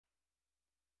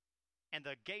And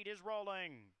the gate is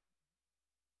rolling.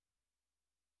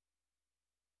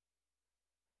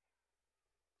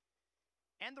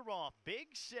 And they're off.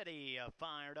 Big City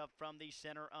fired up from the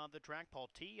center of the track. Paul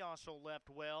T also left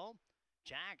well.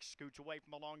 Jax scoots away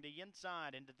from along the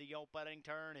inside into the opening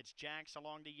turn. It's Jax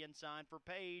along the inside for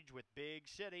Page with Big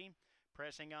City.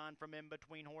 Pressing on from in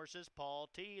between horses. Paul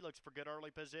T looks for good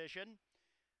early position.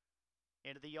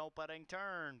 Into the opening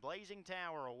turn. Blazing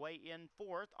Tower away in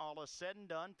fourth. All is said and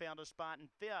done. Found a spot in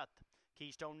fifth.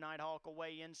 Keystone Nighthawk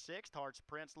away in sixth. Hearts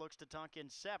Prince looks to tuck in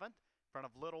seventh. In front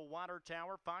of Little Water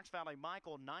Tower, Fox Valley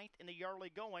Michael ninth in the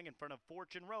early going in front of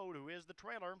Fortune Road, who is the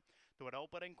trailer. To an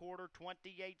opening quarter,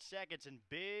 28 seconds, and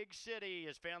Big City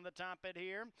has found the top bit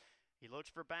here. He looks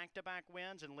for back-to-back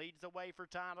wins and leads the way for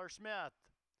Tyler Smith.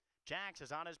 Jax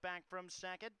is on his back from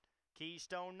second.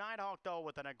 Keystone Nighthawk, though,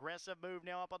 with an aggressive move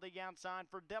now up on the outside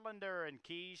for Dillender. And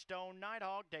Keystone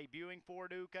Nighthawk, debuting for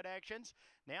New Connections,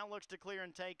 now looks to clear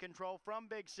and take control from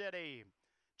Big City.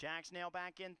 Jax now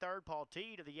back in third. Paul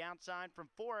T to the outside from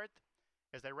fourth.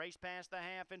 As they race past the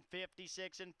half in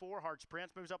 56 and 4, Hearts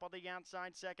Prince moves up on the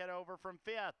outside, second over from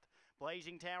fifth.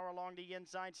 Blazing Tower along the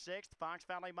inside, sixth. Fox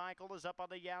Valley Michael is up on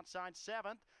the outside,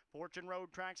 seventh. Fortune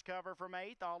Road tracks cover from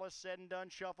eighth. All is said and done,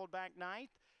 shuffled back ninth.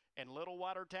 And Little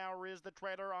Water Tower is the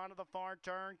trailer onto the far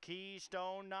turn.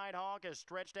 Keystone Nighthawk is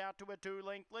stretched out to a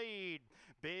two-length lead.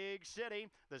 Big City,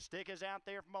 the stick is out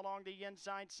there from along the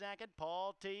inside second.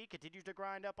 Paul T continues to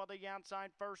grind up on the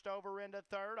outside first over into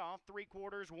third. Off three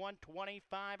quarters,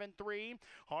 125 and 3.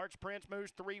 Hearts Prince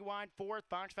moves three wide fourth.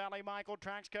 Fox Valley Michael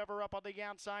tracks cover up on the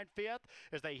outside fifth.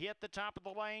 As they hit the top of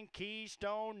the lane,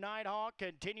 Keystone Nighthawk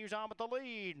continues on with the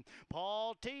lead.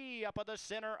 Paul T up at the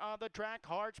center of the track.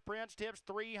 Hearts Prince tips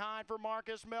three high for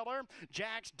Marcus Miller.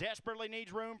 Jax desperately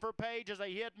needs room for Page as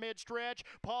they hit mid-stretch.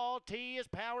 Paul T is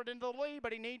powered into the lead,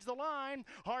 but he needs the line.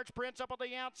 Hearts Prince up on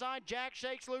the outside. Jax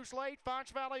shakes loose late.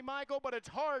 Fox Valley Michael, but it's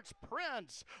Hearts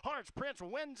Prince. Hearts Prince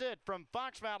wins it from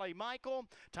Fox Valley Michael.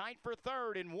 Tight for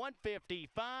third in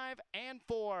 155 and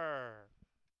 4.